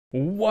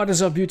What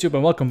is up YouTube,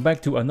 and welcome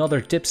back to another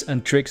tips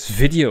and tricks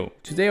video.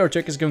 Today our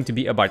trick is going to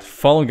be about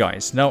Fall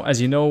Guys. Now, as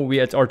you know, we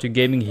at R2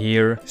 Gaming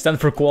here stand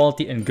for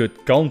quality and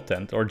good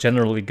content, or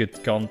generally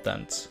good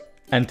content.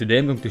 And today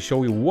I'm going to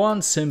show you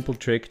one simple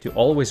trick to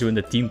always win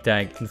the team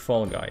tag in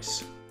Fall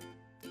Guys.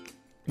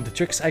 The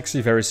trick is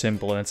actually very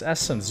simple in its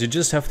essence. You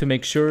just have to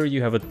make sure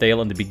you have a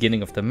tail in the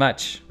beginning of the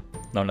match.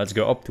 Now let's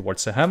go up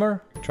towards the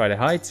hammer, try to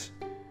hide,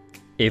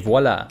 et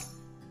voila!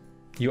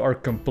 You are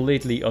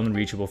completely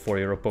unreachable for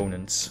your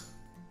opponents.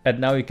 And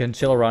now you can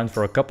chill around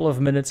for a couple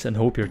of minutes and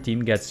hope your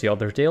team gets the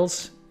other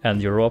tails,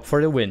 and you're up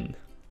for the win.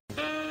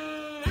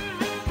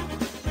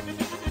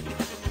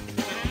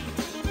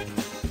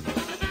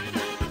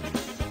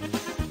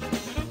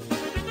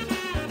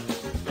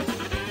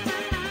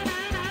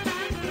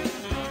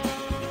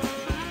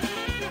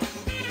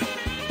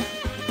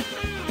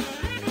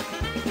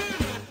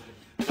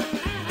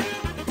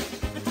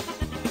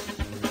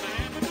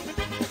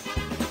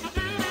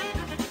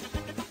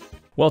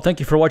 Well,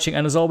 thank you for watching,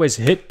 and as always,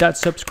 hit that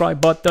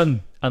subscribe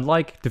button and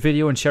like the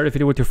video and share the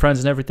video with your friends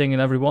and everything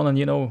and everyone, and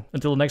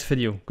until the next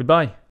video.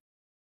 Goodbye.